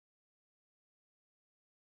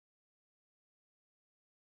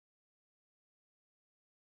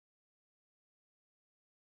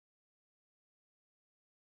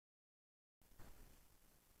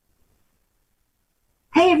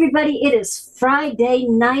Hey, everybody, it is Friday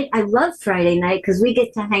night. I love Friday night because we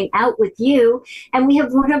get to hang out with you. And we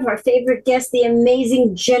have one of our favorite guests, the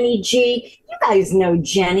amazing Jeni G. You guys know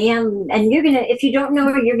Jeni. And you're going to, if you don't know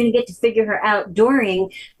her, you're going to get to figure her out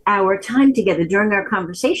during our time together, during our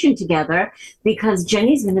conversation together, because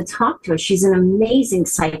Jenny's going to talk to us. She's an amazing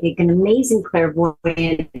psychic, an amazing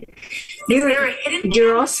clairvoyant.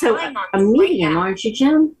 You're also a medium, aren't you,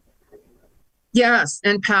 Jen? Yes,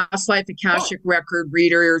 and past life Akashic record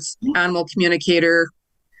readers, animal communicator,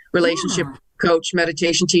 relationship coach,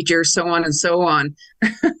 meditation teacher, so on and so on.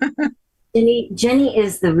 Jeni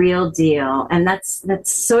is the real deal, and that's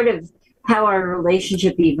sort of how our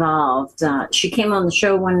relationship evolved. She came on the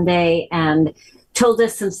show one day and told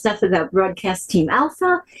us some stuff about Broadcast Team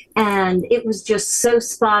Alpha, and it was just so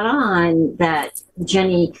spot on that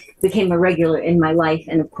Jeni became a regular in my life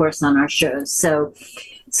and, of course, on our shows. So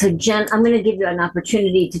Jen, I'm going to give you an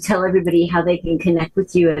opportunity to tell everybody how they can connect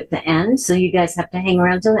with you at the end. So you guys have to hang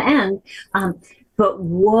around till the end. But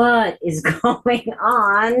what is going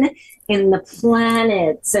on in the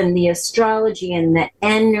planets and the astrology and the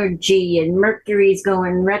energy, and Mercury's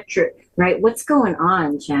going retro, right? What's going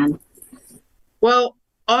on, Jen? Well,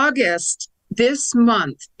 August, this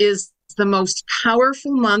month, is the most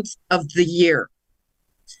powerful month of the year.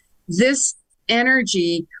 This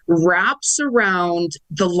energy wraps around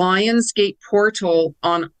the Lionsgate portal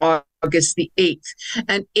on August the 8th.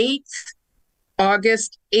 And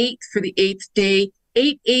August 8th for the 8th day.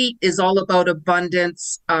 8-8 is all about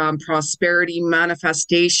abundance, prosperity,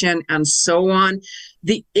 manifestation, and so on.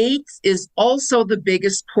 The 8th is also the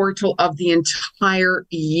biggest portal of the entire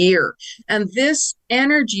year. And this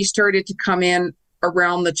energy started to come in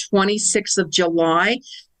around the 26th of July.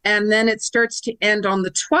 And then it starts to end on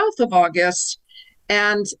the 12th of August.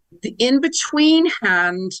 And the in-between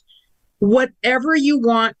hand, whatever you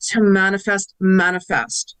want to manifest,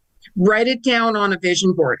 manifest. Write it down on a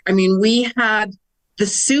vision board. I mean, we had the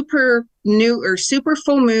super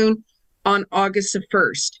full moon on August the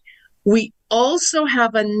 1st. We also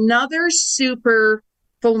have another super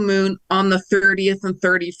full moon on the 30th and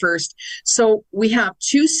 31st. So we have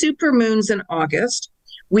two super moons in August.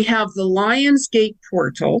 We have the Lionsgate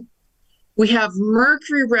portal. We have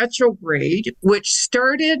Mercury retrograde, which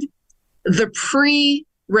started the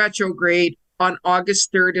pre-retrograde on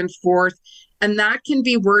August 3rd and 4th. And that can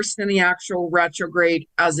be worse than the actual retrograde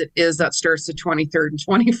as it is. That starts the 23rd and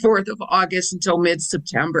 24th of August until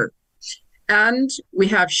mid-September. And we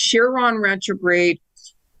have Chiron retrograde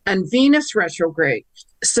and Venus retrograde.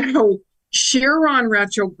 So Chiron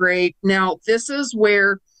retrograde, now this is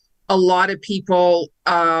where a lot of people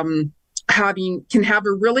can have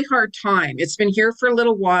a really hard time. It's been here for a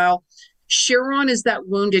little while. Chiron is that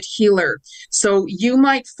wounded healer. So you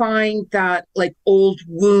might find that like old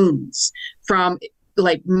wounds from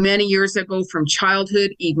like many years ago, from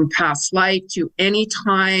childhood, even past life, to any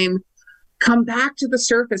time, come back to the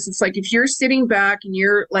surface. It's like if you're sitting back and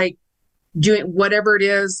you're like doing whatever it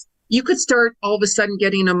is, you could start all of a sudden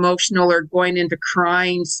getting emotional or going into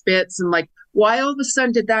crying spits and like, why all of a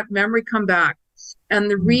sudden did that memory come back? And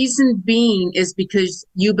the reason being is because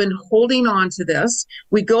you've been holding on to this.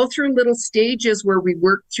 We go through little stages where we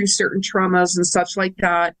work through certain traumas and such like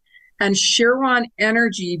that. And Chiron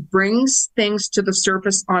energy brings things to the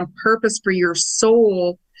surface on purpose for your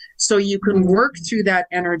soul so you can work through that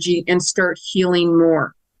energy and start healing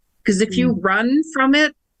more. Because if you run from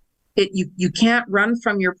it, you can't run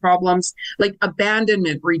from your problems, like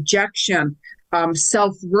abandonment, rejection,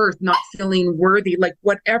 self-worth, not feeling worthy, like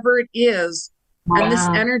whatever it is. Wow. And this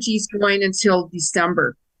energy is going until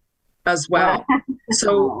December as well.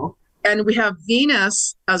 So, and we have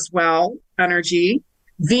Venus as well, energy.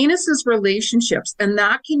 Venus is relationships, and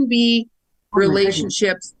that can be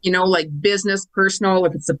relationships, you know, like business, personal,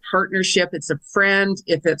 if it's a partnership, it's a friend,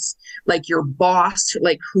 if it's like your boss,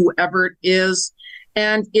 like whoever it is.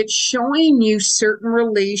 And it's showing you certain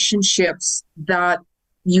relationships that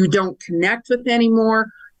you don't connect with anymore.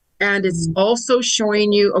 And it's also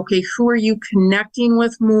showing you, okay, who are you connecting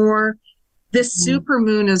with more? This super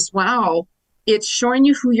moon as well, it's showing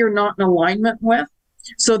you who you're not in alignment with.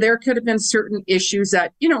 So there could have been certain issues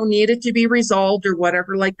that, you know, needed to be resolved or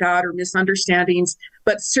whatever like that, or misunderstandings.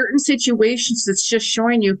 But certain situations, it's just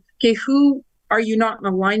showing you, okay, who are you not in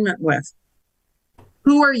alignment with?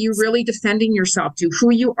 Who are you really defending yourself to? Who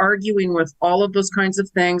are you arguing with? All of those kinds of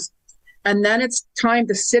things. And then it's time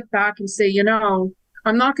to sit back and say, you know,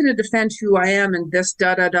 I'm not going to defend who I am in this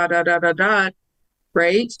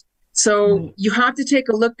right? So you have to take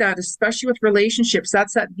a look at, especially with relationships,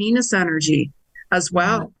 that's that Venus energy as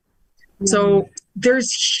well. So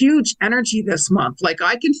there's huge energy this month. Like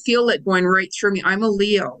I can feel it going right through me. I'm a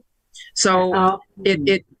Leo. So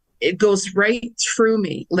it goes right through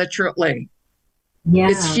me, literally. Yeah.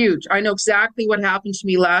 It's huge. I know exactly what happened to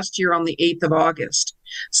me last year on the 8th of August.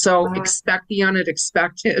 So expect the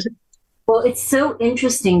unexpected. Well, it's so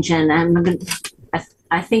interesting, Jen.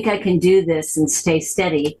 I think I can do this and stay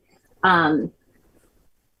steady. A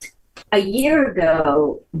year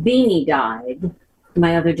ago, Beanie died,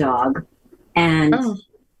 my other dog, and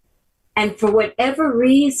for whatever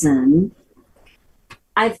reason,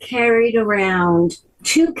 I've carried around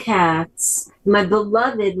 2 cats, my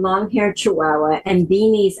beloved long-haired Chihuahua, and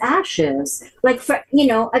Beanie's ashes. Like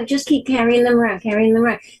I just keep carrying them around.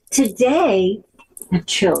 Today, I have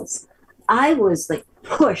chills. I was like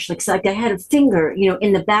pushed, like I had a finger,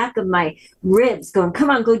 in the back of my ribs going, come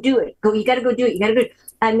on, go do it. Go, you gotta go do it. You gotta do it.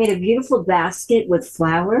 I made a beautiful basket with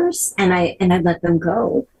flowers and I let them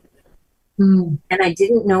go. And I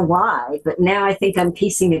didn't know why, but now I think I'm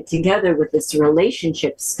piecing it together with this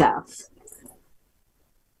relationship stuff.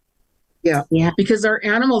 Yeah. Because our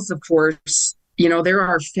animals, of course, they're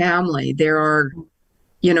our family. There are,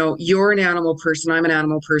 you're an animal person, I'm an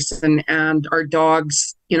animal person, and our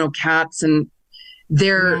dogs, cats, and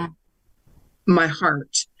they're my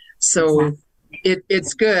heart. So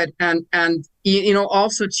it's good. And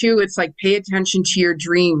also too, it's like, pay attention to your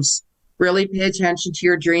dreams, really pay attention to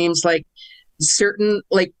your dreams, like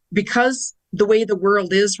because the way the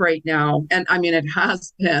world is right now, and I mean, it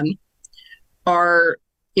has been, our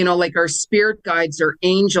spirit guides, our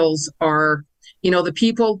angels, are, the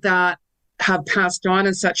people that have passed on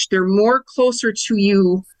and such, they're more closer to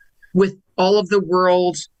you with all of the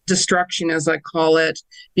world destruction, as I call it,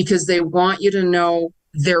 because they want you to know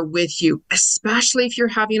they're with you, especially if you're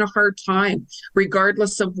having a hard time,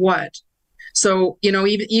 regardless of what. So,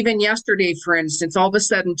 even yesterday, for instance, all of a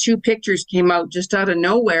sudden 2 pictures came out just out of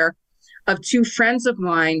nowhere of 2 friends of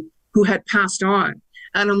mine who had passed on.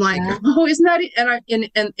 And I'm like, oh, isn't that it? And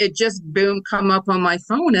it just boom, come up on my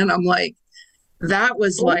phone. And I'm like, that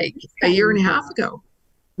was like a year and a half ago.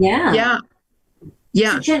 Yeah.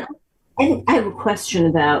 So, Jen, I have a question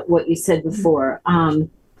about what you said before. Lynn,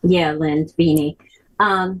 Beanie.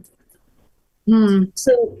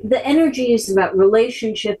 So the energies about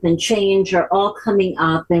relationship and change are all coming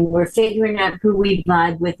up, and we're figuring out who we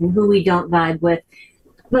vibe with and who we don't vibe with.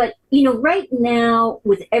 But, right now,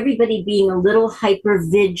 with everybody being a little hyper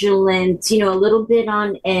vigilant, a little bit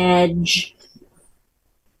on edge,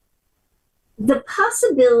 the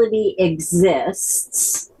possibility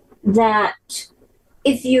exists that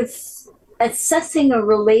if you're assessing a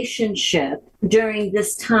relationship during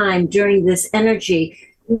this time, during this energy,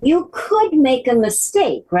 you could make a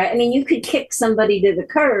mistake, right? I mean, you could kick somebody to the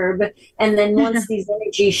curb, and then once these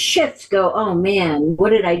energies shift, go, oh man,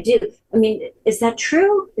 what did I do? I mean, is that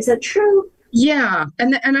true? Yeah.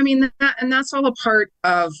 And I mean, that's all a part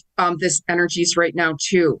of this energies right now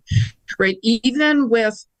too, right? Even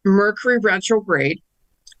with Mercury retrograde,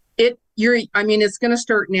 it's going to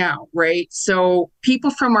start now, right? So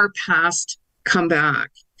people from our past come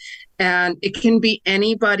back. And it can be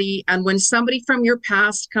anybody. And when somebody from your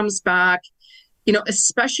past comes back,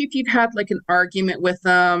 especially if you've had like an argument with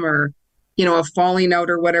them or, a falling out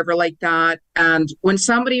or whatever like that. And when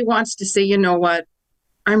somebody wants to say, you know what,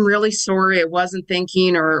 I'm really sorry, I wasn't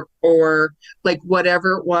thinking, or like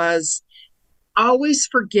whatever it was, always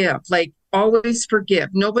forgive.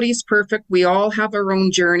 Nobody's perfect. We all have our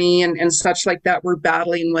own journey and such like that we're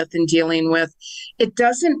battling with and dealing with. It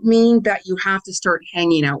doesn't mean that you have to start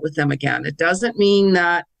hanging out with them again. It doesn't mean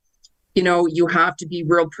that, you have to be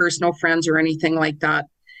real personal friends or anything like that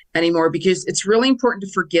anymore, because it's really important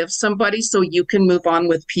to forgive somebody so you can move on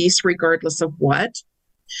with peace regardless of what.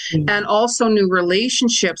 And also new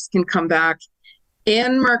relationships can come back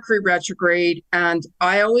in Mercury retrograde. And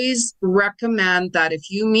I always recommend that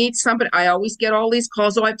if you meet somebody, I always get all these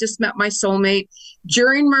calls, oh, I've just met my soulmate.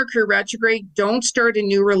 During Mercury retrograde, don't start a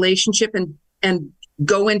new relationship and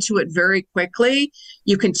go into it very quickly.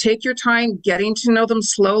 You can take your time getting to know them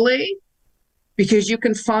slowly, because you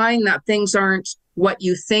can find that things aren't what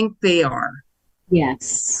you think they are.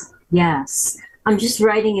 Yes. I'm just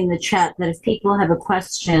writing in the chat that if people have a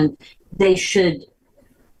question, they should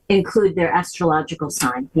include their astrological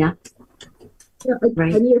sign. Right.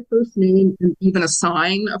 I need a first name and even a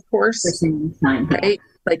sign, of course. First name, sign, right?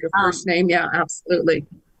 Like a first name, absolutely.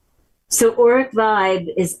 So Auric Vibe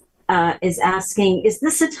is asking, is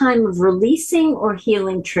this a time of releasing or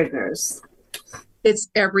healing triggers? It's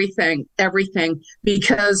everything,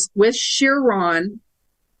 because with Chiron,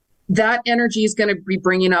 that energy is going to be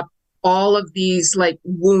bringing up all of these like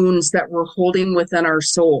wounds that we're holding within our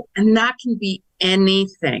soul. And that can be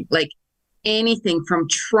anything, like anything from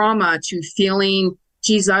trauma to feeling,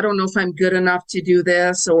 geez, I don't know if I'm good enough to do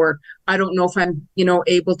this, or I don't know if I'm,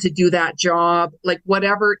 able to do that job, like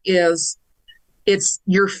whatever it is, it's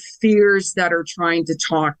your fears that are trying to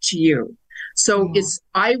talk to you. So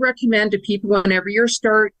I recommend to people, whenever you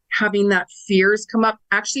start having that fears come up,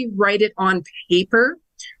 actually write it on paper.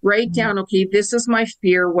 Write down, okay, this is my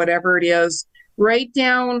fear, whatever it is. Write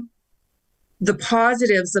down the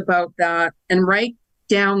positives about that and write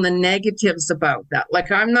down the negatives about that.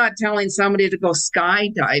 Like, I'm not telling somebody to go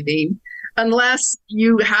skydiving unless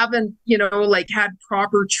you haven't, like had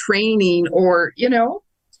proper training or,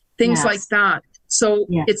 things like that. So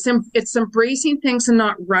it's embracing things and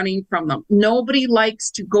not running from them. Nobody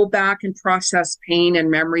likes to go back and process pain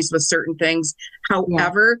and memories with certain things.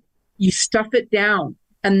 However, you stuff it down.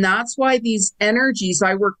 And that's why these energies,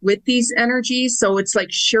 I work with these energies. So it's like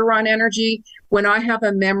Chiron energy. When I have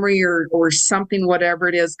a memory or something, whatever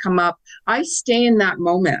it is, come up, I stay in that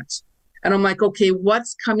moment. And I'm like, okay,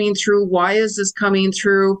 what's coming through? Why is this coming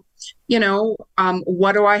through?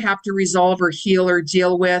 What do I have to resolve or heal or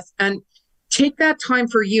deal with? And take that time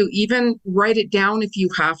for you. Even write it down if you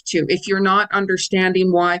have to. If you're not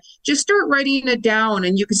understanding why, just start writing it down,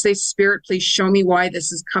 and you can say, Spirit, please show me why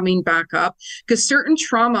this is coming back up. Because certain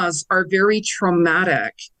traumas are very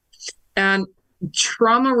traumatic, and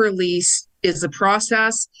trauma release is a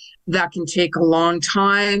process that can take a long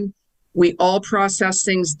time. We all process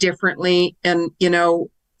things differently, and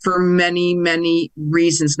for many, many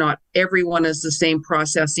reasons. Not everyone is the same,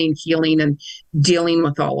 processing, healing, and dealing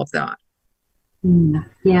with all of that.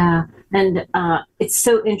 Yeah, and it's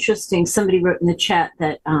so interesting. Somebody wrote in the chat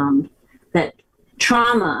that that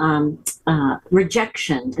trauma,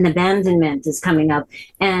 rejection, and abandonment is coming up,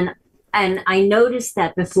 and I noticed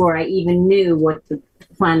that before I even knew what the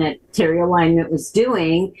planetary alignment was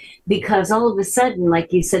doing, because all of a sudden,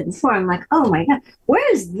 like you said before, I'm like, oh my God,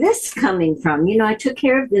 where is this coming from? I took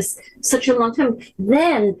care of this such a long time.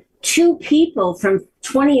 Then 2 people from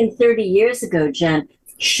 20 and 30 years ago, Jen,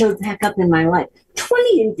 showed back up in my life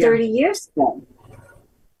 20 and 30 years ago.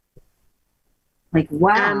 Like,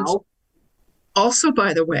 wow. And also,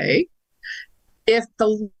 by the way, if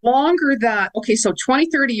the longer that, okay, so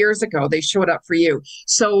 20, 30 years ago, they showed up for you.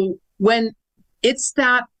 So when it's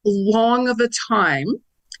that long of a time,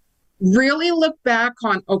 really look back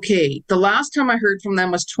on, okay, the last time I heard from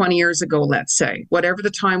them was 20 years ago, let's say, whatever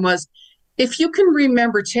the time was. If you can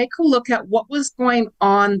remember, take a look at what was going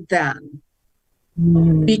on then.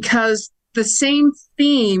 Because the same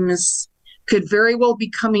themes could very well be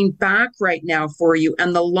coming back right now for you.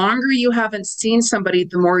 And the longer you haven't seen somebody,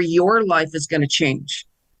 the more your life is going to change.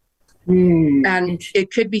 And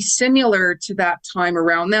it could be similar to that time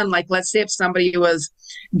around then. Like, let's say if somebody was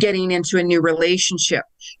getting into a new relationship,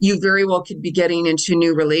 you very well could be getting into a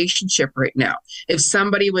new relationship right now. If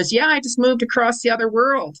somebody was, I just moved across the other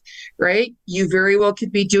world, right? You very well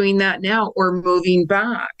could be doing that now, or moving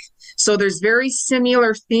back. So there's very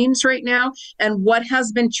similar themes right now. And what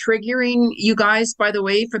has been triggering you guys, by the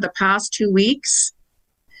way, for the past 2 weeks,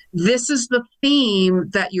 this is the theme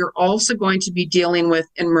that you're also going to be dealing with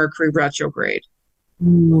in Mercury retrograde.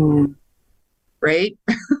 Right?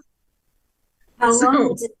 How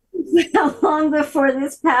long before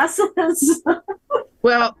this passes?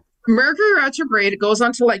 Well, Mercury retrograde, it goes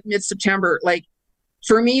on to like mid-September. Like,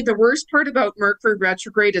 for me, the worst part about Mercury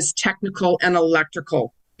retrograde is technical and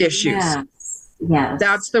electrical issues. Yes.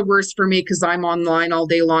 That's the worst for me, because I'm online all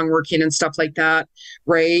day long working and stuff like that,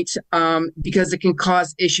 right? Because it can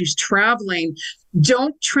cause issues traveling.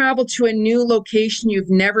 Don't travel to a new location you've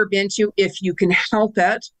never been to if you can help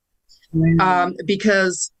it,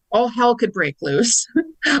 because all hell could break loose.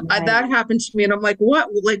 That happened to me, and I'm like, what?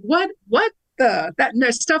 Like, what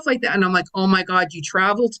stuff like that. And I'm like, oh my God, you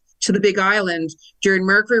traveled to the Big Island during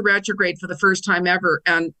Mercury retrograde for the first time ever.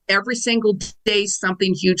 And every single day,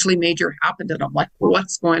 something hugely major happened. And I'm like,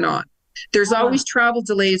 what's going on? There's always travel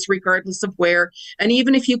delays, regardless of where. And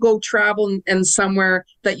even if you go travel in somewhere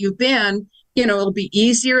that you've been, it'll be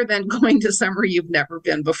easier than going to somewhere you've never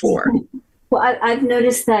been before. Well, I've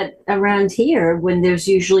noticed that around here, when there's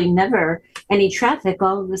usually never any traffic,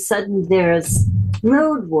 all of a sudden there's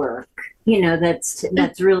road work.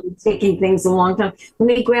 That's really taking things a long time. Let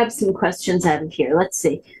me grab some questions out of here. Let's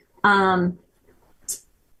see. I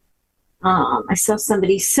saw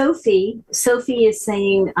somebody, Sophie. Sophie is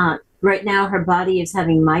saying right now her body is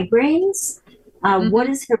having migraines. What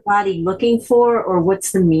is her body looking for, or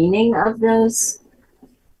what's the meaning of those?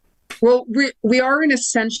 Well, we are in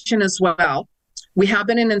ascension as well. we have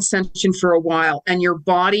been in ascension for a while, and your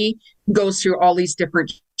body goes through all these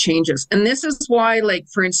different changes. And this is why, like,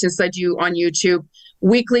 for instance, I do on YouTube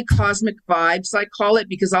weekly cosmic vibes, I call it,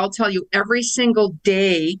 because I'll tell you every single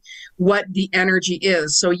day what the energy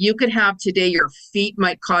is. So you could have today, your feet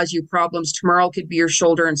might cause you problems, tomorrow could be your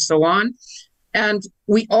shoulder, and so on. And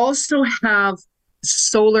we also have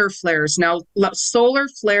solar flares. Now, solar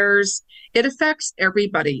flares, it affects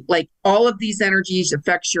everybody. Like, all of these energies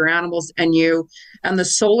affects your animals and you. And the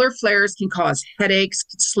solar flares can cause headaches,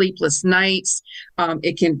 sleepless nights.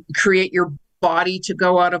 It can create your body to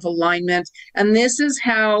go out of alignment. And this is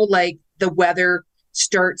how, like, the weather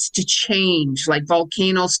starts to change, like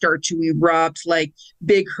volcanoes start to erupt, like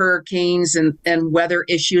big hurricanes and weather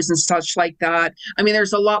issues and such like that. I mean,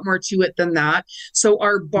 there's a lot more to it than that. So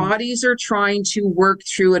our bodies are trying to work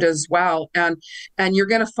through it as well. And you're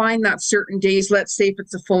going to find that certain days, let's say if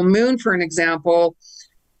it's a full moon, for an example,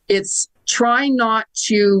 it's try not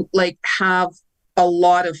to, like, have a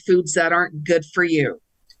lot of foods that aren't good for you,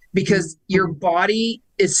 because your body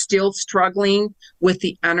is still struggling with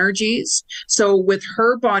the energies. So with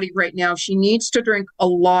her body right now, she needs to drink a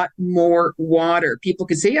lot more water. People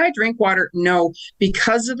could say, I drink water. No,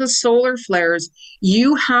 because of the solar flares,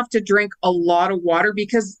 you have to drink a lot of water,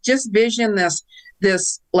 because just vision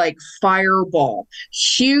this like fireball,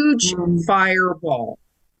 huge fireball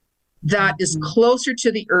that is closer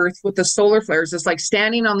to the earth with the solar flares. It's like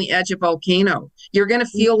standing on the edge of a volcano. You're going to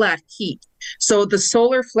feel that heat. So the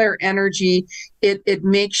solar flare energy, it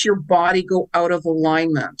makes your body go out of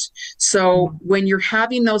alignment. So when you're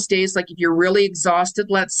having those days, like if you're really exhausted,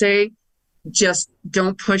 let's say, just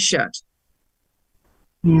don't push it.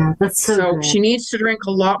 Yeah, that's so good. She needs to drink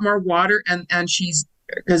a lot more water, and she's,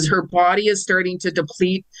 because her body is starting to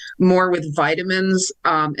deplete more with vitamins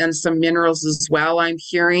and some minerals as well, I'm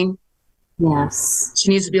hearing. Yes. She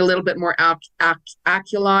needs to be a little bit more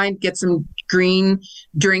alkaline, get some green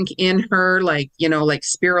drink in her, like, like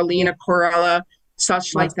spirulina, chlorella,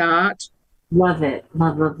 such like that. Love it.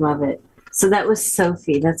 Love it. So that was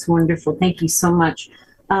Sophie. That's wonderful. Thank you so much.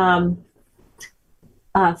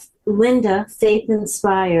 Linda, Faith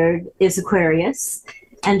Inspired, is Aquarius.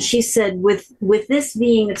 And she said, with this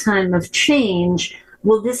being a time of change,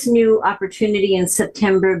 will this new opportunity in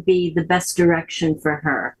September be the best direction for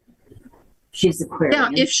her? She's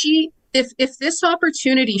Aquarian. Yeah, if this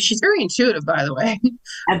opportunity, she's very intuitive, by the way.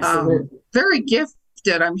 Absolutely. Very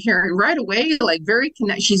gifted, I'm hearing right away, like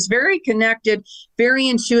she's very connected, very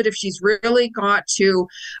intuitive. She's really got to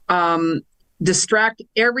distract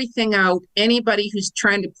everything out, anybody who's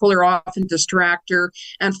trying to pull her off and distract her,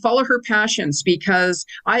 and follow her passions, because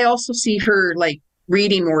I also see her like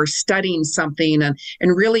reading or studying something and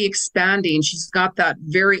really expanding. She's got that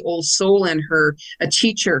very old soul in her, a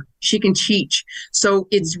teacher. She can teach. So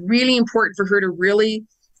it's really important for her to really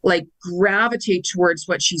like gravitate towards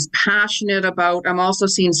what she's passionate about. I'm also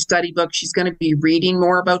seeing study books. She's going to be reading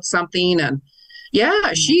more about something. And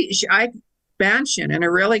yeah, I expansion in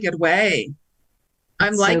a really good way.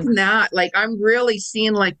 I'm liking that. Like, I'm really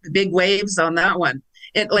seeing like the big waves on that one.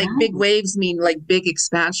 It like big waves mean like big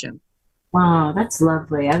expansion. Wow, that's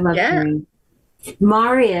lovely. I love hearing.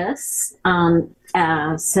 Marius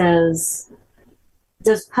says,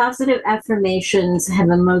 does positive affirmations have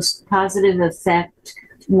a most positive effect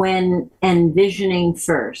when envisioning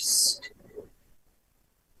first?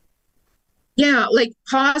 Yeah, like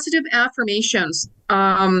positive affirmations.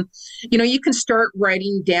 You can start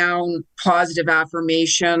writing down positive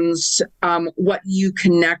affirmations, what you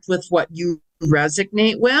connect with, what you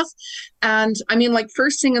resonate with. And I mean, like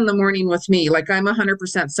first thing in the morning with me, like I'm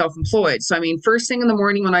 100% self-employed. So I mean, first thing in the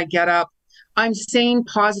morning when I get up, I'm saying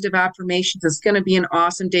positive affirmations. It's going to be an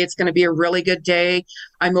awesome day. It's going to be a really good day.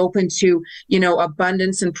 I'm open to,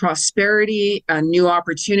 abundance and prosperity and new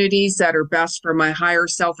opportunities that are best for my higher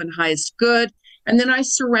self and highest good. And then I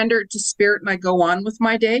surrender it to spirit and I go on with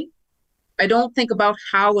my day. I don't think about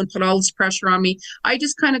how and put all this pressure on me. I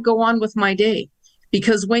just kind of go on with my day.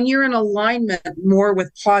 Because when you're in alignment more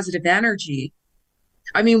with positive energy,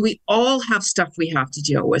 I mean, we all have stuff we have to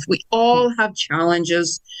deal with. We all have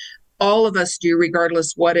challenges. All of us do,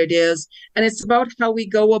 regardless what it is. And it's about how we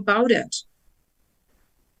go about it.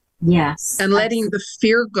 Yes. And letting the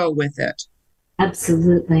fear go with it.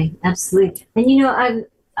 Absolutely. Absolutely. And,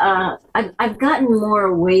 I've gotten more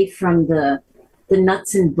away from the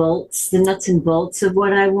nuts and bolts of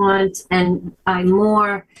what I want. And I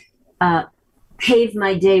more pave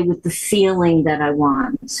my day with the feeling that I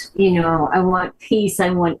want. I want peace. I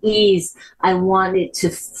want ease. I want it to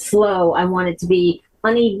flow. I want it to be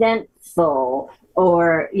uneventful,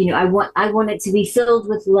 or I want it to be filled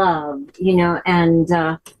with love,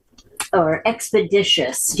 and or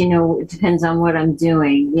expeditious, it depends on what I'm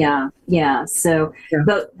doing. Yeah. Yeah. So, Yeah.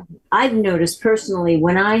 but I've noticed personally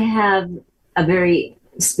when I have a very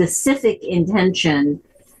specific intention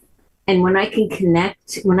and when I can connect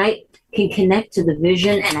to the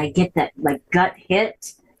vision and I get that like gut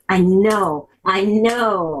hit, I know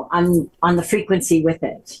I'm on the frequency with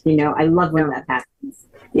it. I love when that happens.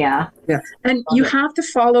 Yeah. Yeah. And you have to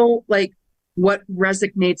follow like what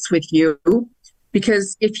resonates with you,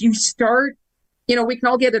 because if you start, we can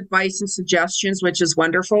all get advice and suggestions, which is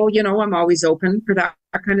wonderful. I'm always open for that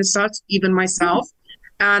kind of stuff, even myself.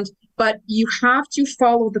 But you have to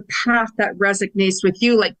follow the path that resonates with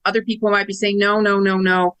you. Like other people might be saying, no, no, no,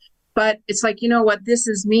 no. But it's like, you know what? This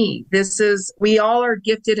is me. We all are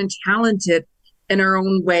gifted and talented in our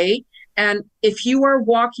own way. And if you are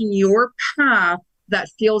walking your path that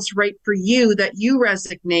feels right for you, that you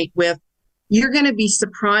resonate with, you're going to be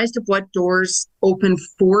surprised of what doors open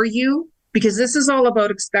for you, because this is all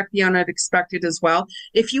about expect the unexpected as well.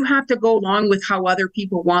 If you have to go along with how other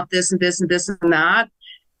people want this and this and this and that,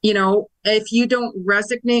 if you don't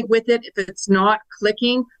resonate with it, if it's not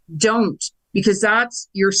clicking, don't, because that's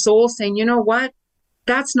your soul saying, you know what?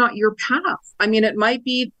 That's not your path. I mean, it might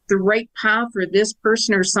be the right path for this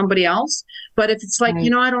person or somebody else, but if it's like,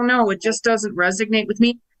 Right. I don't know, it just doesn't resonate with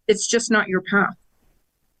me, it's just not your path.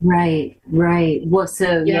 Right. Well,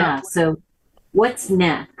 so yeah. So what's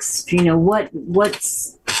next?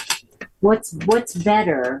 What's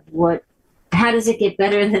better? How does it get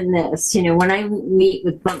better than this? When I meet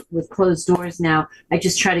with closed doors now, I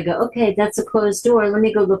just try to go, okay, that's a closed door. Let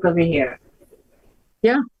me go look over here.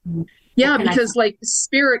 Yeah. Yeah, because like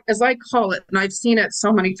spirit, as I call it, and I've seen it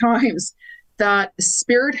so many times, that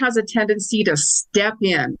spirit has a tendency to step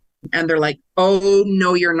in and they're like, oh,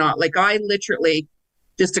 no, you're not. Like I literally,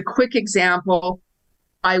 just a quick example,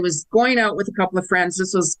 I was going out with a couple of friends.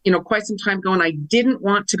 This was, quite some time ago, and I didn't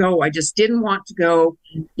want to go. I just didn't want to go,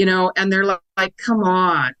 and they're like, come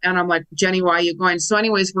on. And I'm like, Jenny, why are you going? So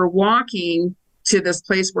anyways, we're walking to this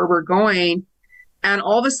place where we're going. And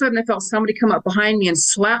all of a sudden I felt somebody come up behind me and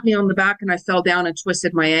slap me on the back, and I fell down and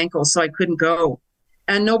twisted my ankle. So I couldn't go.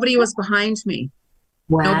 And nobody was behind me.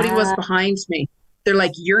 Wow. Nobody was behind me. They're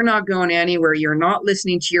like, you're not going anywhere. You're not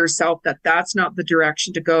listening to yourself. That's not the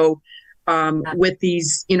direction to go with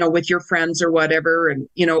these, with your friends or whatever. And,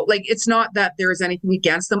 like, it's not that there's anything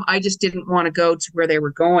against them. I just didn't want to go to where they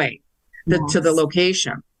were going, to the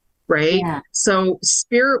location. Right. Yeah. So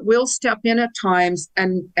spirit will step in at times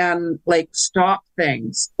and like stop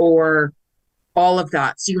things or all of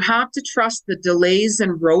that. So you have to trust the delays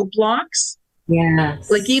and roadblocks. Yes.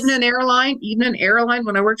 Like even an airline,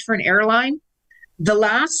 when I worked for an airline, the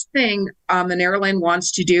last thing an airline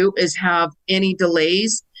wants to do is have any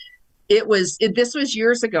delays. This was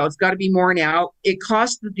years ago. It's got to be more now. It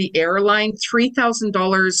cost the airline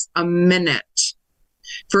 $3,000 a minute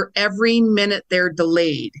for every minute they're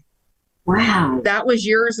delayed. Wow. That was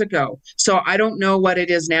years ago. So I don't know what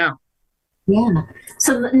it is now. Yeah.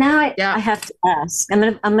 So now I have to ask.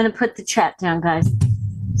 I'm gonna put the chat down, guys.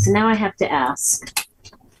 So now I have to ask.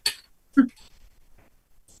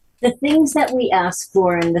 The things that we ask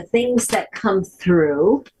for and the things that come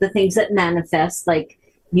through, the things that manifest, like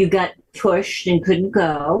you got pushed and couldn't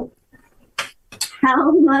go,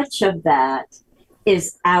 how much of that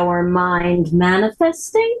is our mind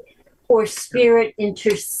manifesting or spirit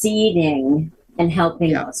interceding and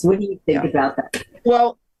helping us? What do you think about that?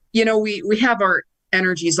 Well, we have our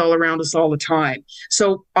energies all around us all the time.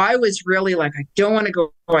 So I was really like, I don't want to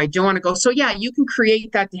go. I don't want to go. So yeah, you can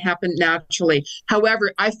create that to happen naturally.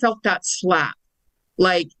 However, I felt that slap.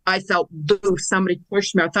 Like I felt, boo, somebody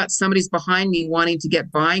pushed me. I thought somebody's behind me wanting to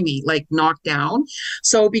get by me, like knocked down.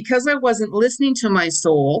 So because I wasn't listening to my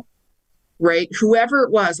soul, right? Whoever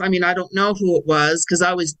it was, I mean, I don't know who it was because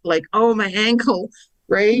I was like, oh, my ankle,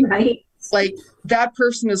 right? Right. Like that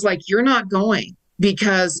person is like, you're not going,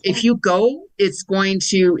 because if you go, it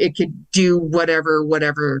could do whatever,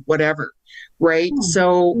 right?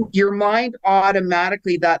 So your mind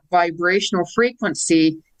automatically, that vibrational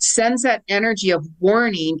frequency sends that energy of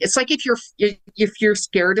warning. It's like if you're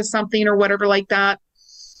scared of something or whatever like that,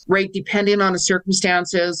 right? Depending on the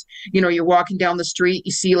circumstances, you're walking down the street,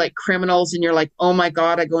 you see like criminals and you're like, oh my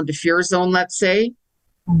God, I go into fear zone, let's say,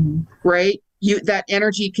 right? That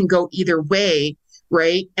energy can go either way,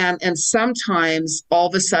 right? And sometimes all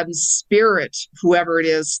of a sudden spirit, whoever it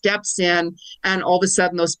is, steps in and all of a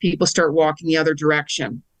sudden those people start walking the other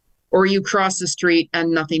direction. Or you cross the street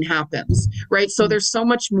and nothing happens, right? So there's so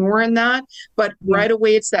much more in that, but right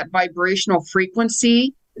away it's that vibrational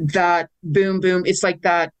frequency, that boom, boom. It's like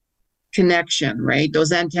that connection, right?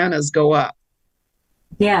 Those antennas go up.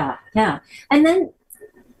 Yeah, yeah. And then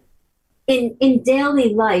in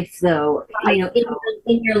daily life, though,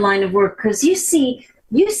 in your line of work, because you see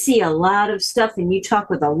a lot of stuff, and you talk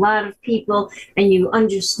with a lot of people, and you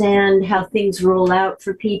understand how things roll out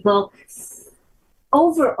for people.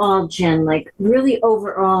 Overall, Jen, like really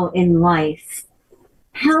overall in life,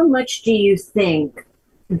 how much do you think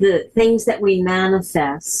the things that we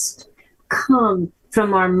manifest come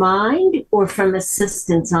from our mind or from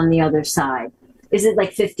assistance on the other side? Is it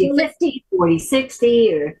like 50-50,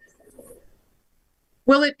 40-60, or?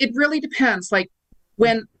 Well, it really depends. Like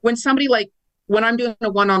when somebody like when I'm doing a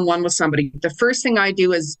one-on-one with somebody, the first thing I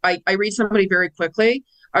do is I read somebody very quickly.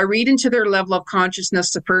 I read into their level of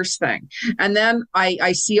consciousness the first thing. And then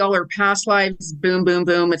I see all their past lives, boom, boom,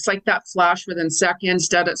 boom. It's like that flash within seconds,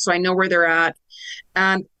 so I know where they're at.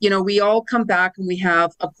 And, we all come back and we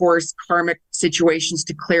have, of course, karmic situations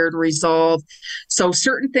declared and resolved. So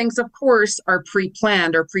certain things, of course, are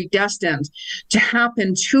pre-planned or predestined to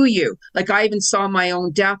happen to you. Like I even saw my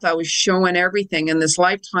own death. I was showing everything in this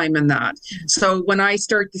lifetime in that. So when I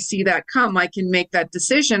start to see that come, I can make that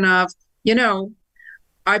decision of,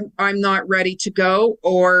 I'm not ready to go,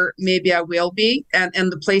 or maybe I will be. And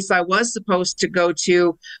the place I was supposed to go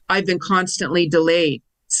to, I've been constantly delayed,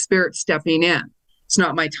 spirit stepping in. It's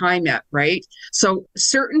not my time yet, right? So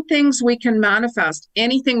certain things we can manifest,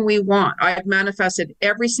 anything we want. I've manifested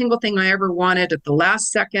every single thing I ever wanted at the last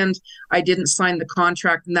second. I didn't sign the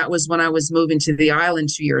contract, and that was when I was moving to the island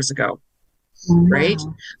 2 years ago, right?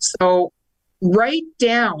 Wow. So write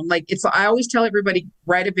down, I always tell everybody,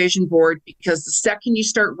 write a vision board, because the second you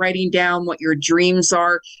start writing down what your dreams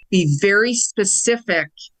are, be very specific.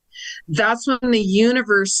 That's when the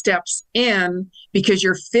universe steps in, because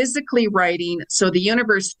you're physically writing. So the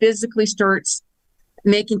universe physically starts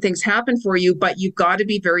making things happen for you, but you've got to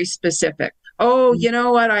be very specific. Oh, you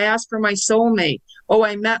know what? I asked for my soulmate. Oh,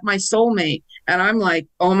 I met my soulmate. And I'm like,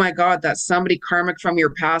 oh my God, that's somebody karmic from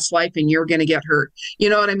your past life, and you're going to get hurt. You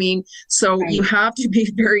know what I mean? So Right. you have to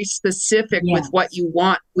be very specific with what you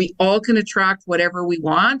want. We all can attract whatever we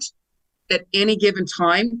want at any given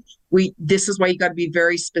time. This is why you got to be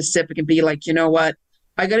very specific and be like, you know what?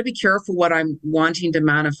 I got to be careful what I'm wanting to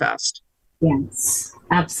manifest. Yes,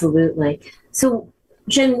 absolutely. So,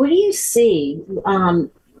 Jen, what do you see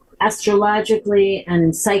astrologically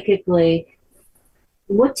and psychically?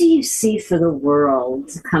 What do you see for the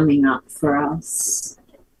world coming up for us?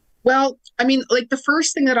 Well, I mean, like the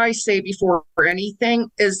first thing that I say before anything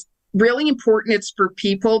is really important. It's for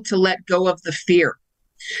people to let go of the fear.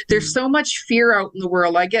 There's so much fear out in the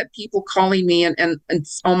world. I get people calling me and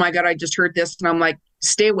oh my God, I just heard this. And I'm like,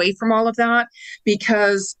 stay away from all of that,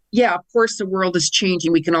 because yeah, of course the world is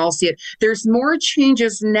changing. We can all see it. There's more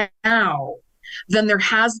changes now than there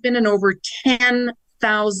has been in over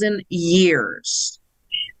 10,000 years.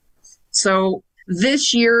 So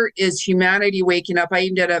this year is humanity waking up. I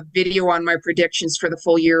even did a video on my predictions for the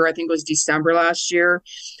full year. I think it was December last year,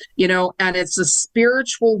 and it's a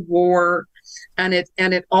spiritual war. And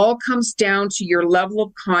it all comes down to your level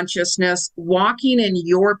of consciousness, walking in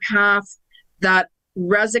your path that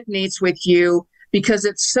resonates with you, because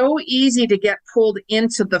it's so easy to get pulled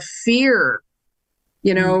into the fear,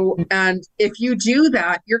 and if you do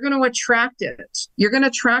that, you're going to attract it. You're going to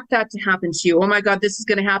attract that to happen to you. Oh my God, this is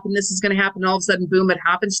going to happen. This is going to happen. All of a sudden, boom, it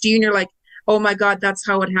happens to you. And you're like, oh my God, that's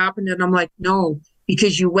how it happened. And I'm like, no,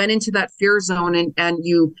 because you went into that fear zone and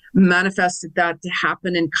you manifested that to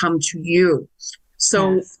happen and come to you.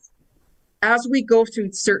 So yes, as we go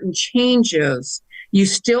through certain changes, you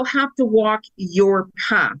still have to walk your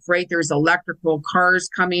path, right? There's electrical cars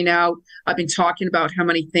coming out. I've been talking about how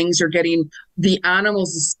many things are getting, the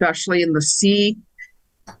animals, especially in the sea.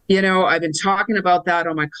 I've been talking about that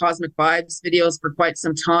on my Cosmic Vibes videos for quite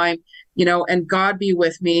some time, and God be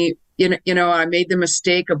with me. I made the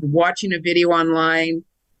mistake of watching a video online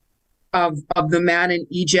of the man in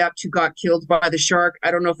Egypt who got killed by the shark.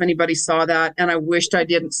 I don't know if anybody saw that, and I wished I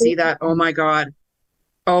didn't see that. Oh my God.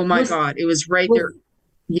 Oh my God. It was right there.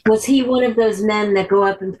 Yeah. Was he one of those men that go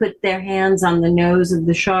up and put their hands on the nose of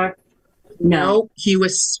the shark? No, he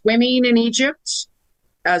was swimming in Egypt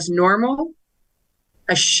as normal.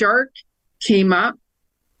 A shark came up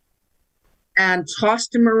and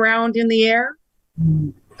tossed him around in the air.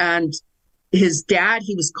 And his dad,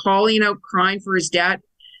 he was calling out, crying for his dad.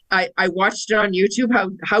 I watched it on YouTube.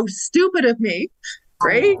 How stupid of me,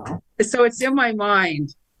 right? So it's in my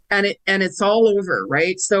mind, and it's all over,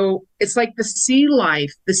 right? So it's like the sea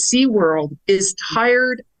life, the sea world is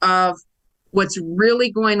tired of what's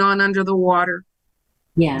really going on under the water.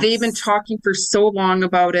 Yeah, they've been talking for so long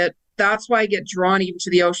about it that's why I get drawn even to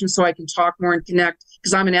the ocean, so I can talk more and connect,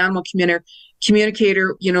 because I'm an animal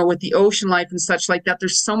communicator, with the ocean life and such like that.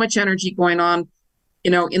 There's so much energy going on,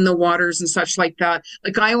 in the waters and such like that.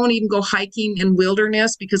 Like, I won't even go hiking in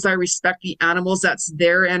wilderness because I respect the animals. That's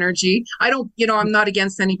their energy. I don't, I'm not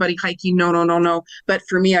against anybody hiking. No, no, no, no. But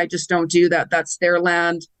for me, I just don't do that. That's their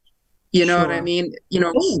land. You know what I mean?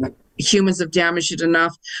 Humans have damaged it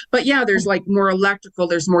enough. But yeah, there's like more electrical,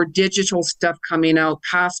 there's more digital stuff coming out,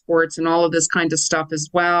 passports and all of this kind of stuff as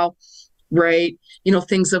well. Right.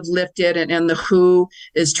 Things have lifted, and the WHO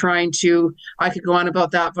is trying to, I could go on about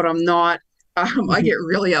that, but I'm not. I get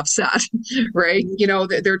really upset, right?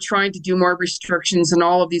 They're trying to do more restrictions and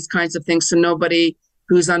all of these kinds of things, so nobody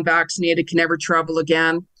who's unvaccinated can ever travel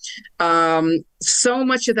again. So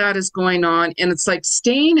much of that is going on, and it's like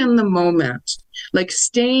staying in the moment. Like,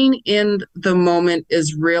 staying in the moment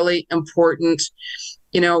is really important.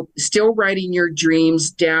 Still writing your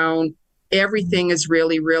dreams down. Everything is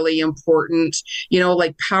really, really important.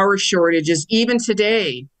 Like power shortages, even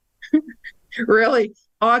today. Really.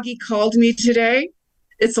 Augie called me today.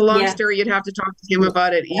 It's a long story. You'd have to talk to him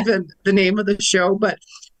about it, even the name of the show. But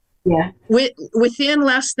within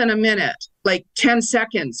less than a minute, like 10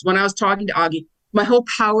 seconds, when I was talking to Augie, my whole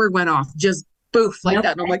power went off, just boof, like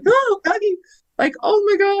that. And I'm like, oh, Augie, like, oh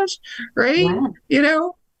my gosh, right?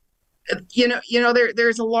 Wow.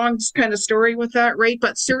 There's a long kind of story with that, right?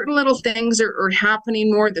 But certain little things are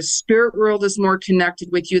happening more. The spirit world is more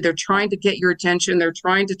connected with you. They're trying to get your attention. They're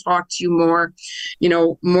trying to talk to you more,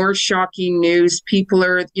 more shocking news. People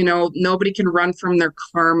are, nobody can run from their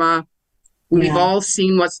karma. We've all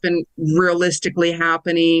seen what's been realistically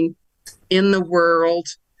happening in the world,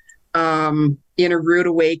 in a rude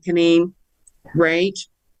awakening, right?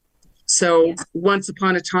 So once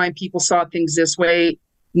upon a time, people saw things this way.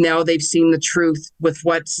 Now they've seen the truth with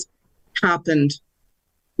what's happened.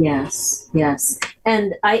 Yes.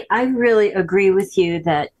 And I really agree with you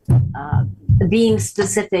that being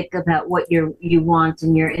specific about what you want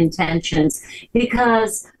and your intentions,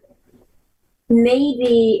 because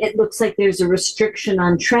maybe it looks like there's a restriction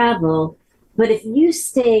on travel, but if you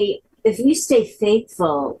stay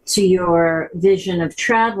faithful to your vision of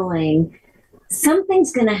traveling,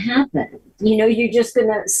 something's going to happen. You're just going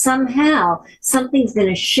to something's going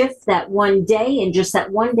to shift that one day, and just that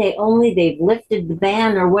one day only, they've lifted the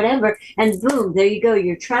ban or whatever, and boom, there you go,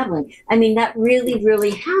 you're traveling. I mean, that really, really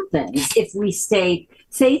happens if we stay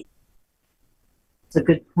faithful. It's a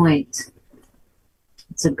good point.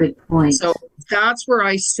 So that's where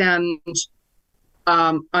I send,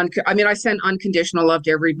 I send unconditional love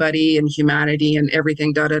to everybody and humanity and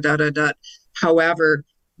everything, However,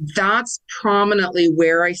 that's prominently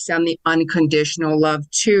where I send the unconditional love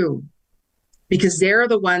to, because they're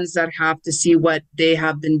the ones that have to see what they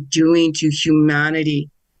have been doing to humanity.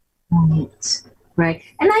 Right.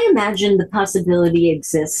 And I imagine the possibility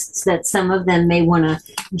exists that some of them may want to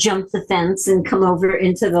jump the fence and come over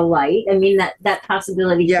into the light. I mean, that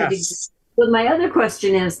possibility could exist. But my other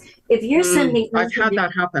question is, if you're sending... I've had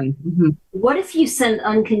that happen. What if you send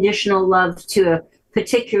unconditional love to a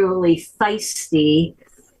particularly feisty,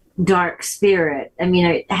 dark spirit? I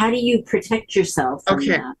mean, how do you protect yourself from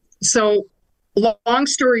that? So, long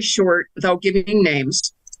story short, without giving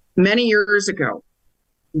names, many years ago,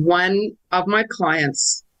 one of my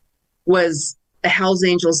clients was a Hells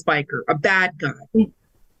Angels biker, a bad guy.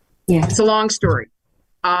 Yeah. It's a long story.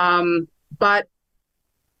 But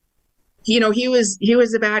he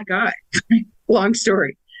was a bad guy. Long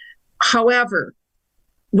story. However,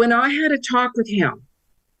 when I had a talk with him,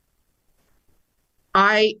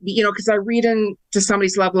 because I read into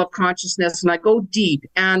somebody's level of consciousness and I go deep.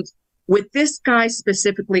 And with this guy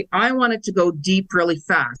specifically, I wanted to go deep really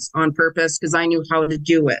fast on purpose because I knew how to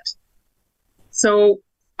do it. So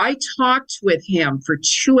I talked with him for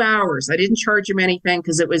 2 hours. I didn't charge him anything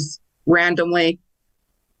because it was randomly.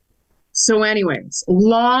 So anyways,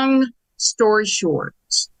 long story short,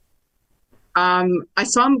 I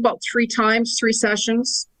saw him about 3 times, 3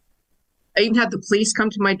 sessions. I even had the police come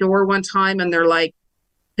to my door one time, and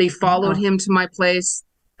they followed him to my place,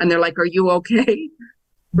 and they're like, "Are you okay?"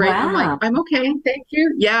 Right? Wow. I'm like, "I'm okay, thank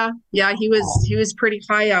you." Yeah. He was pretty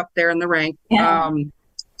high up there in the rank. Yeah.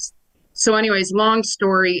 So anyways, long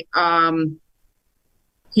story.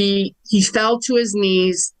 He fell to his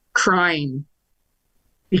knees crying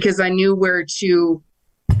because I knew where to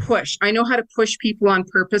push. I know how to push people on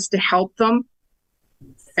purpose to help them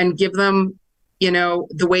and give them,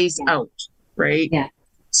 the ways out, right? Yeah.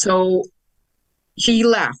 So he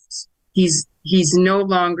left. He's no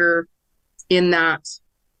longer in that.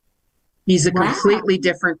 He's a completely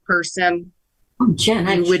different person. Oh, Jen,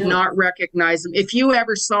 You I'm would sure. not recognize him. If you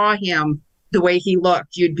ever saw him the way he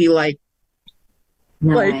looked, you'd be No like,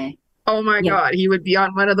 way. oh my Yeah. God, he would be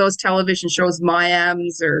on one of those television shows,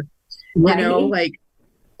 Mayans, or, you know,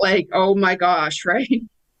 Right. oh my gosh, right?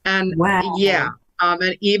 And yeah, Wow.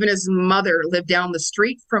 and even his mother lived down the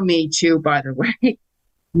street from me too, by the way.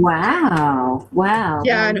 Wow. Wow.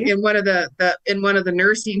 Yeah, Well, and you're in one of the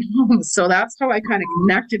nursing homes. So that's how I kind of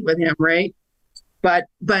connected with him, right? But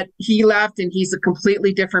he left and he's a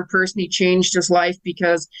completely different person. He changed his life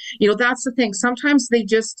because, that's the thing. Sometimes they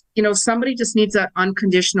just, somebody just needs that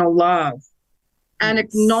unconditional love and yes.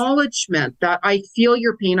 acknowledgement that I feel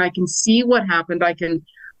your pain. I can see what happened. I can,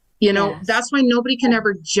 Yes. that's why nobody can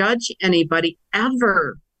ever judge anybody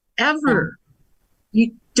ever, No. ever.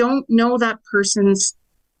 You don't know that person's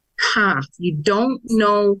path. You don't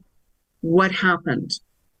know what happened.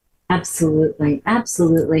 Absolutely.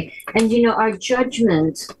 Absolutely. And our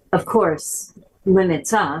judgment, of course,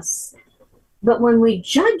 limits us. But when we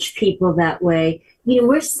judge people that way,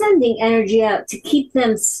 we're sending energy out to keep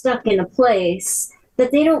them stuck in a place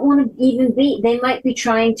that they don't want to even be. They might be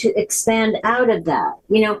trying to expand out of that,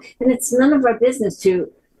 and it's none of our business to,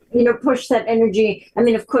 push that energy. I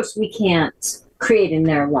mean, of course, we can't create in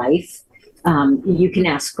their life. You can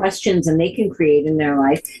ask questions and they can create in their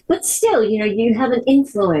life, but still, you have an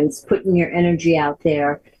influence putting your energy out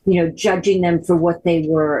there, judging them for what they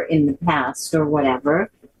were in the past or whatever.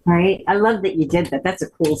 Right. I love that you did that. That's a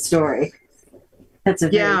cool story. That's a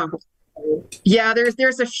very Yeah. cool story. Yeah,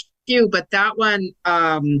 there's a few, but that one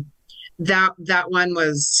that one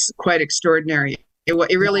was quite extraordinary. It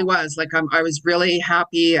really Yeah. was. Like I was really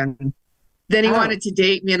happy, and then he Oh, wanted to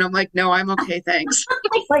date me, and I'm like, no, I'm okay, thanks.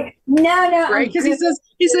 like, no, no, Right? I'm Because good.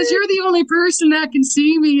 he says you're the only person that can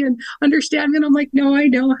see me and understand me, and I'm like, no, I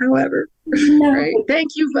know. However, No, right?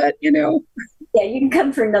 Thank you, but yeah, you can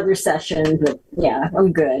come for another session, but yeah,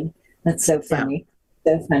 I'm good. That's so yeah. funny.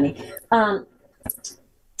 So funny. Um,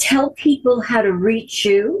 Tell people how to reach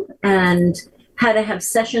you and how to have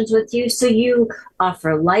sessions with you. So you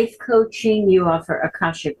offer life coaching, you offer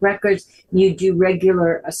Akashic records, you do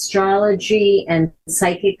regular astrology and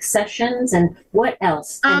psychic sessions, and what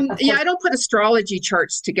else? And of Yeah, course, I don't put astrology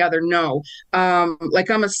charts together. No, like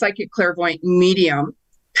I'm a psychic clairvoyant medium,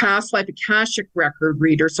 past life Akashic record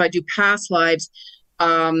reader. So I do past lives,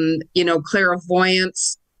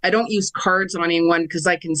 clairvoyance. I don't use cards on anyone because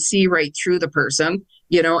I can see right through the person,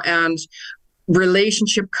 and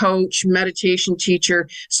relationship coach, meditation teacher.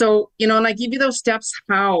 So, and I give you those steps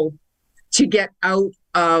how to get out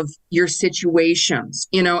of your situations,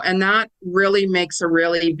 and that really makes a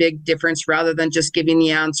really big difference rather than just giving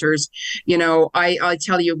the answers. I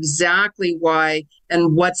tell you exactly why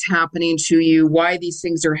and what's happening to you, why these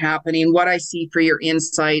things are happening, what I see for your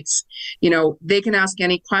insights. They can ask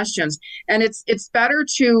any questions. And it's better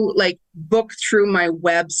to like book through my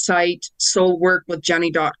website,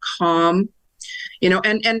 soulworkwithjeni.com,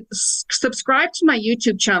 and subscribe to my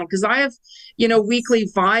YouTube channel because I have, weekly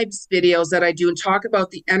vibes videos that I do and talk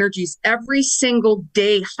about the energies every single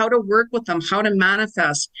day, how to work with them, how to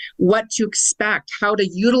manifest, what to expect, how to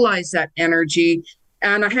utilize that energy.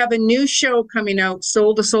 And I have a new show coming out,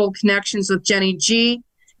 Soul to Soul Connections with Jeni G,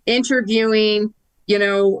 interviewing,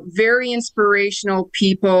 very inspirational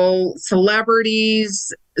people,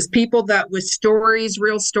 celebrities, people that with stories,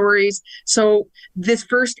 real stories. So this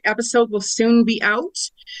first episode will soon be out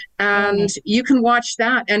and you can watch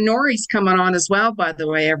that. And Nori's coming on as well, by the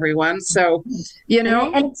way, everyone. So,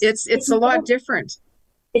 and it's a lot different.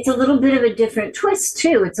 it's a little bit of a different twist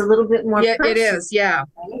too. It's a little bit more Yeah, it personal. is. Yeah.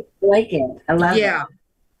 Right? I like it. I love it. Yeah.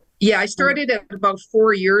 Yeah, I started it about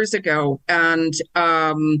 4 years ago, and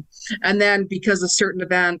then because of certain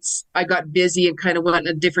events, I got busy and kind of went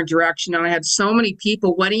in a different direction. And I had so many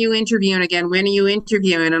people, when are you interviewing again? When are you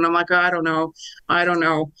interviewing? And I'm like, I don't know,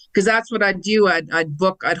 because that's what I'd do. I'd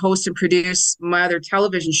book, I'd host and produce my other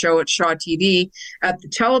television show at Shaw TV at the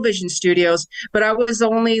television studios, but I was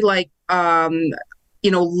only like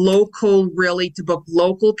local, really, to book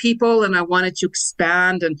local people. And I wanted to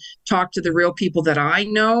expand and talk to the real people that I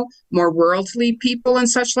know, more worldly people and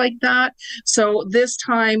such like that. So this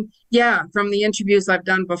time, yeah, from the interviews I've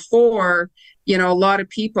done before, a lot of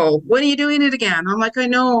people, when are you doing it again? I'm like, I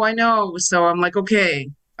know. So I'm like, okay,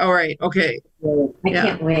 all right, okay. I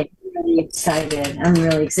can't wait. I'm really excited. I'm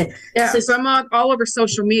really excited. Yeah, so I'm on all over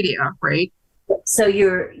social media, right? So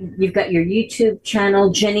you've got your YouTube channel,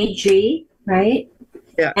 Jeni G, right?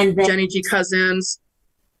 Yeah, and then Jeni G Cousins.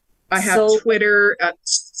 I have Twitter at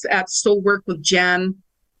Soul Work with Jen.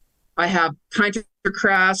 I have Pinterest,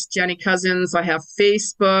 Jeni Cousins. I have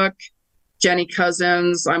Facebook, Jeni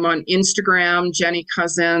Cousins. I'm on Instagram, Jeni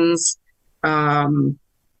Cousins. Yeah,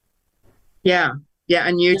 yeah,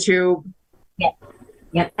 and YouTube. Yeah,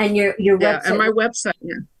 yeah. And your Yeah, website and my website.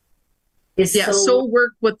 Yeah, is yeah,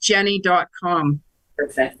 soulworkwithjeni.com.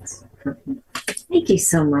 perfect. Thank you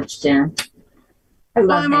so much, Jen. I Well,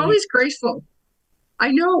 love I'm hanging. always grateful.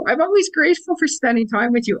 I know. I'm always grateful for spending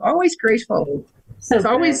time with you. Always grateful. So It's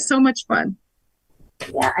good. always so much fun.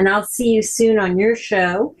 Yeah, and I'll see you soon on your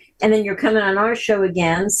show, and then you're coming on our show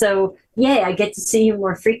again. So, yay, I get to see you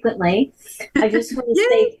more frequently. I just want to Yay!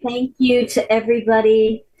 say thank you to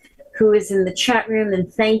everybody who is in the chat room,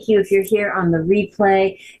 and thank you if you're here on the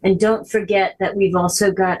replay. And don't forget that we've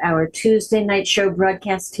also got our Tuesday night show,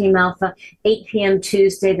 Broadcast Team Alpha, 8 p.m.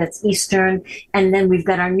 Tuesday, that's Eastern. And then we've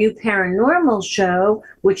got our new paranormal show,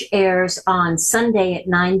 which airs on Sunday at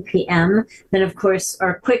 9 p.m. Then, of course,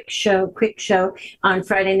 our quick show on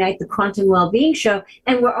Friday night, the Quantum Wellbeing Show.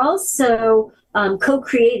 And we're also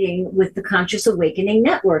co-creating with the Conscious Awakening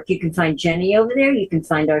Network. You can find Jeni over there. You can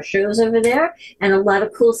find our shows over there, and a lot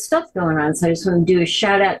of cool stuff going on. So I just want to do a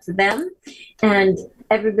shout out to them. And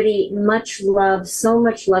everybody, much love, so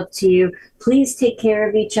much love to you. Please take care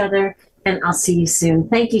of each other, and I'll see you soon.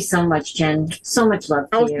 Thank you so much, Jen. So much love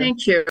to you. Oh, thank you.